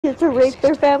to rape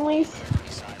their families.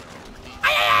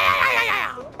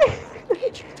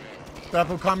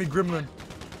 Bappo Kami Gremlin.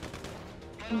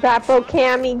 Bappo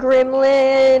Kami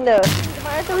Gremlin. If I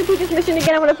have to repeat this mission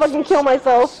again, I'm gonna fucking kill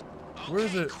myself. Where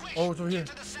is it? Oh, it's over here.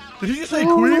 Did he just say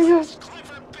Oh queef?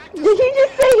 Did he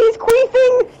just say he's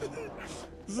queefing?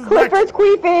 Clifford's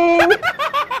queefing.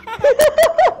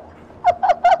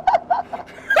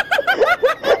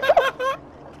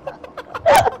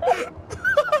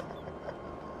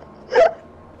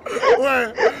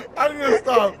 Wait, I need to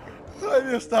stop. I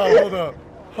need to stop. Hold up.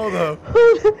 Hold up.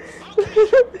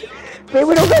 Maybe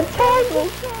we don't got time. Okay,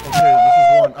 this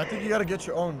is one. I think you gotta get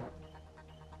your own.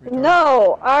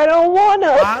 No, I don't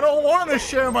wanna. I don't wanna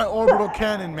share my orbital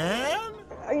cannon, man.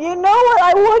 You know what?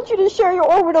 I want you to share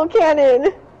your orbital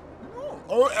cannon.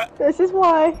 Oh, This is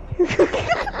why.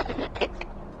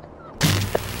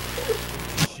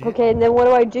 Okay, and then what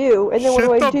do I do? And then what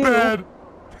do I do? Bed.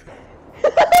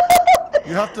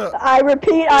 You have to. I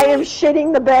repeat, I am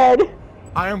shitting the bed.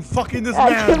 I am fucking this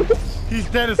man. He's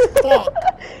dead as fuck.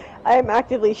 I am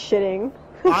actively shitting.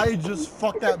 I just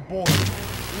fucked that boy.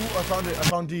 Ooh, I found it. I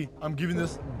found D. I'm giving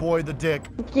this boy the dick.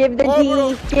 Give the D.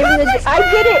 Bro. Give him the D. I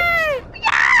did it!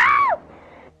 Yeah!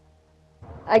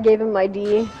 I gave him my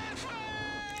D.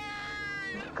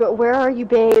 Go, where are you,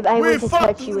 babe? I went to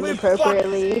touch you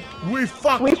inappropriately. We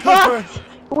fucked. We fucked.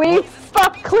 We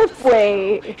fucked Cliff.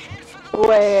 Wait.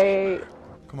 Wait.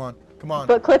 Come on. Come on.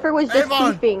 But Clifford was just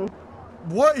Avon. keeping.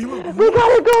 What? We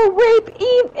gotta go rape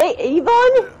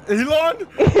Avon? Elon?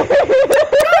 God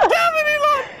damn it,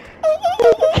 Elon!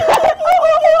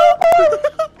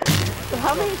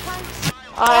 How many times?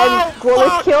 Will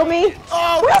this kill me?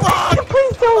 Oh, fuck!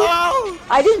 Please don't! Oh.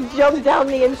 I just jumped down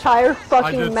the entire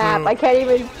fucking map. Too. I can't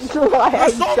even lie.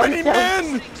 There's so many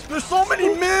men! There's so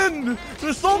many men!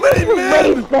 There's so many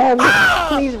men! Rape them! Ah!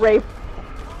 Please rape.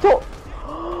 Don't.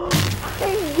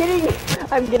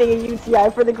 I'm getting a UTI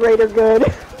for the greater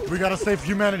good. We gotta save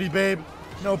humanity, babe.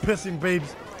 No pissing,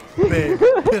 babes. Babe,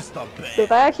 piss the babe.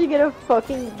 If I actually get a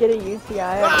UTI,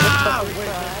 I'm gonna fucking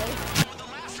cry.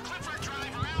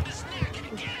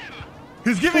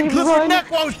 He's giving Please Clifford run. neck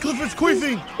while Clifford's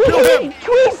queefing. Kill him!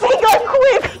 Queefing on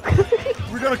quick!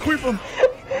 We gotta queef him.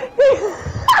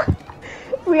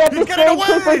 We have to save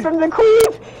Clifford from the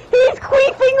queef. He's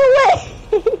queefing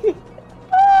away.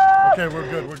 Okay, we're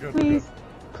good. We're good. Please,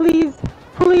 please,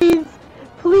 please,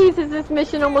 please! Is this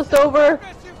mission almost over?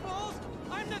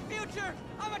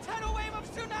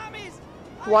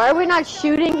 Why are we not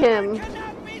shooting him?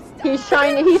 He's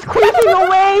trying to. He's queefing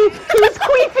away. He's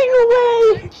queefing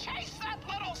away.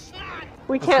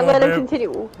 We can't let him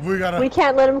continue. We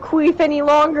can't let him queef any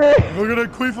longer. We're gonna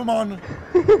queef him on.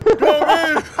 Go,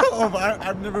 babe! Oh,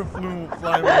 I've never flying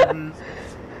one of these.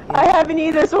 I haven't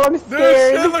either, so I'm scared.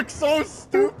 This shit looks so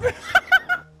stupid.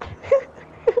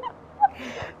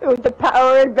 With the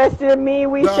power invested in me,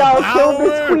 we shall kill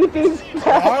this queefing.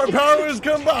 Our powers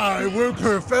combined, we're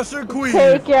Professor Queef.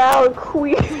 Take out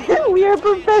Queef. We are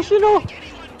professional.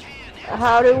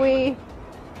 How do we?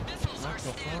 What the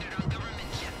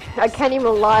fuck? I can't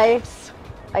even lie.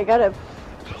 I gotta.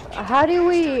 How do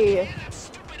we?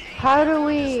 How do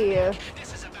we?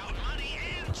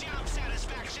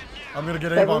 I'm gonna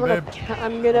get Avon, babe.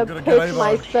 I'm gonna piss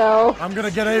myself. I'm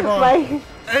gonna get Avon.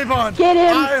 Avon, get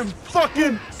him. I am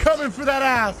fucking coming for that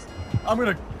ass. I'm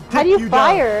gonna. How do you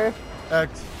fire? Down.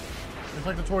 X. It's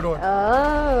like the toy door.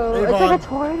 Oh, Avon. it's like a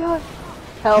toy door.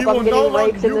 Help! I'm getting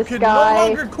raped in the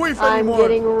sky. I'm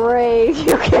getting raped.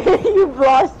 You've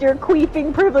lost your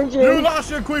queefing privileges. You lost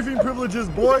your queefing privileges,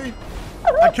 boy.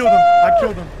 I killed him. I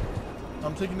killed him.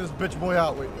 I'm taking this bitch boy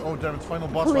out. Wait, oh damn, it's final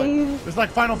boss fight. It's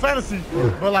like Final Fantasy,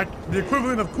 but like the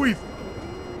equivalent of queef.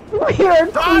 We are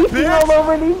queefing all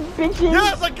over these bitches.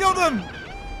 Yes, I killed him.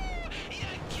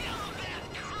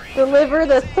 Deliver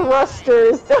the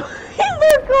thrusters.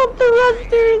 They're called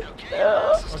thrusters.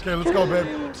 Okay, let's go,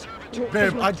 babe.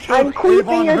 Babe, I killed I'm queefing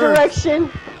Avon your Hurst.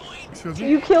 direction. Excuse me?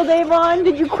 You killed Avon?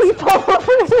 Did you queef all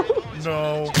over him?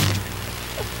 No.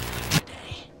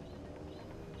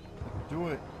 Do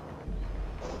it.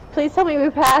 Please tell me we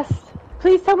passed.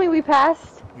 Please tell me we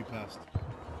passed. We passed.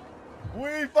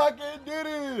 We fucking did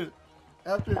it!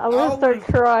 After I'm gonna start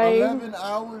crying. 11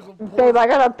 hours of porn. Babe, I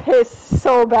gotta piss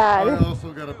so bad. I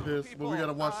also gotta piss, but we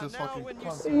gotta watch this fucking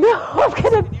content. No, I'm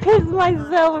gonna piss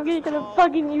myself. I'm gonna get a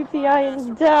fucking UTI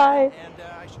and die.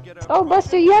 Oh,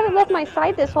 Buster, you haven't left my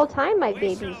side this whole time, my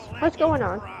babies. What's going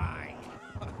on?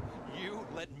 You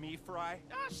let me fry?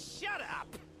 Ah, shut up!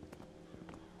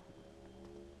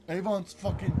 Avon's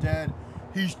fucking dead.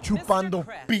 He's chupando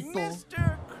pito.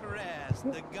 Mr. Crest,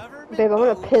 the government Babe, I'm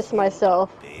gonna piss myself.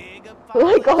 big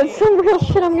Like on some real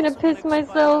shit, I'm gonna piss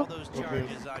myself. Okay.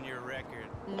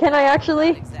 Can I actually?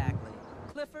 Exactly.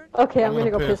 Clifford? Okay, I'm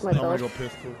gonna go piss I'm gonna myself. go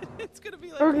piss too. It's gonna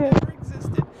be like Okay. it never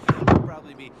existed. It'll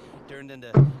probably be turned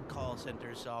into call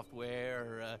center software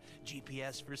or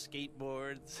GPS for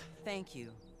skateboards. Thank you,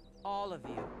 all of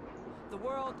you. The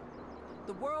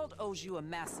world owes you a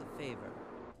massive favor.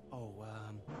 Oh,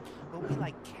 well, we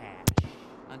like cash.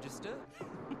 Understood?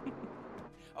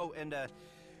 Oh, and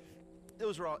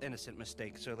those were all innocent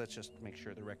mistakes, so let's just make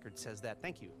sure the record says that.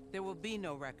 Thank you. There will be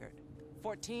no record.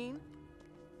 14,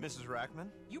 Mrs. Rackman?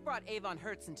 you brought Avon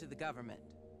Hertz into the government.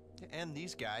 And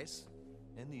these guys.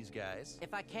 And these guys.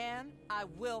 If I can, I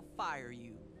will fire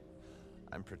you.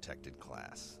 I'm protected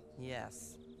class.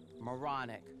 Yes,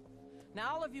 moronic.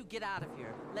 Now all of you get out of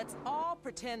here. Let's all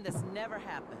pretend this never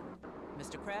happened.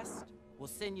 Mr. Crest, we'll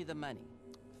send you the money.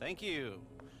 Thank you.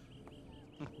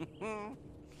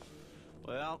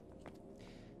 Well,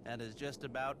 that is just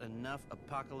about enough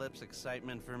apocalypse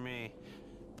excitement for me.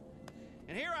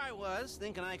 And here I was,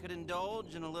 thinking I could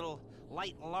indulge in a little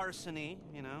light larceny,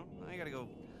 you know. I gotta go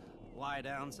lie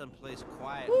down someplace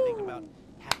quiet and think about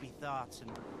happy thoughts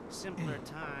and simpler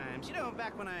times. You know,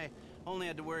 back when I only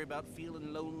had to worry about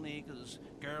feeling lonely because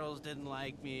girls didn't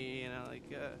like me, you know,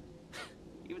 like,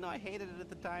 even though I hated it at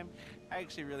the time, I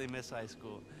actually really miss high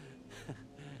school.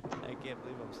 I can't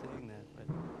believe I'm saying that,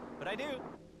 but I do.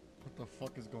 What the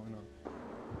fuck is going on?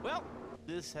 Well,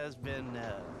 this has been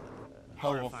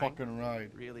hell of a horrifying. fucking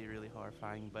ride. Really, really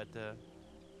horrifying, but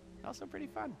also pretty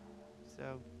fun.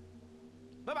 So,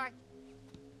 bye-bye.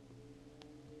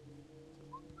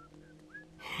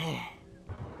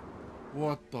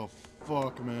 What the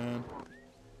fuck, man?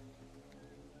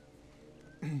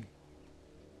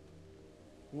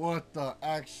 What the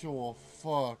actual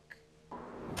fuck?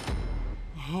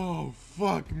 Oh,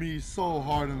 fuck me so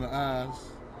hard in the ass.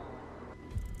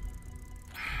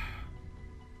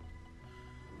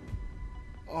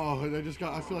 Oh, I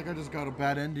feel like I just got a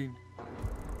bad ending.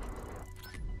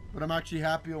 But I'm actually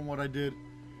happy on what I did.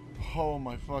 Oh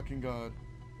my fucking god.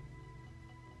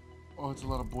 Oh, it's a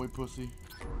lot of boy pussy.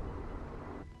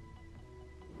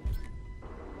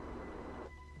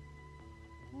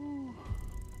 Ooh.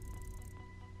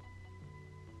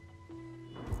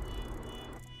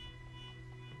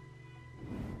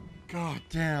 God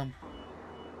damn.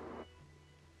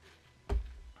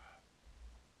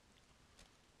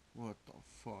 What the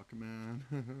fuck, man?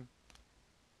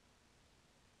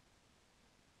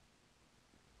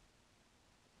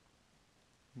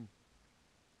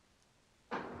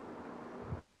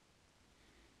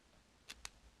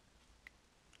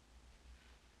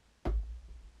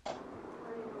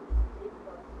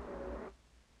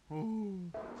 Oh.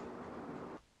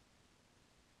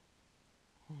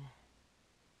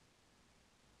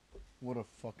 What a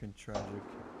fucking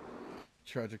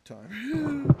tragic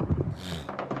time.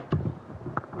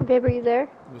 Babe, are you there?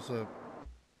 What's up?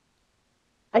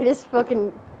 I just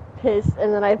fucking pissed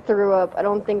and then I threw up. I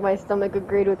don't think my stomach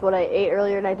agreed with what I ate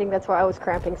earlier, and I think that's why I was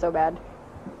cramping so bad.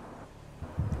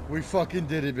 We fucking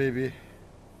did it, baby.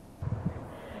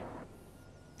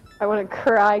 I want to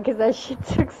cry because that shit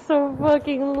took so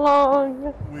fucking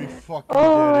long. We fucking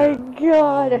Oh did it. my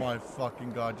god. Oh my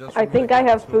fucking god. Just I think I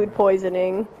have food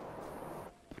poisoning.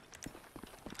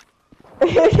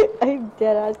 I'm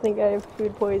dead. I think I have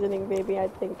food poisoning, baby. I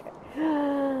think.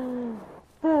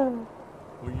 Well,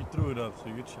 you threw it up, so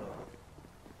you chill.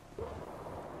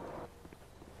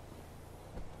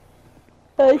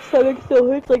 My stomach still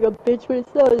hurts like a bitch, but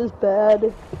it's not as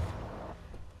bad.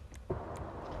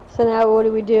 So now what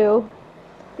do we do?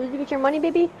 Did you get your money,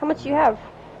 baby? How much do you have?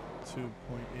 2.8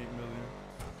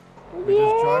 million. We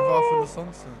just drive off in the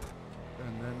sunset,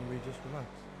 and then we just relax.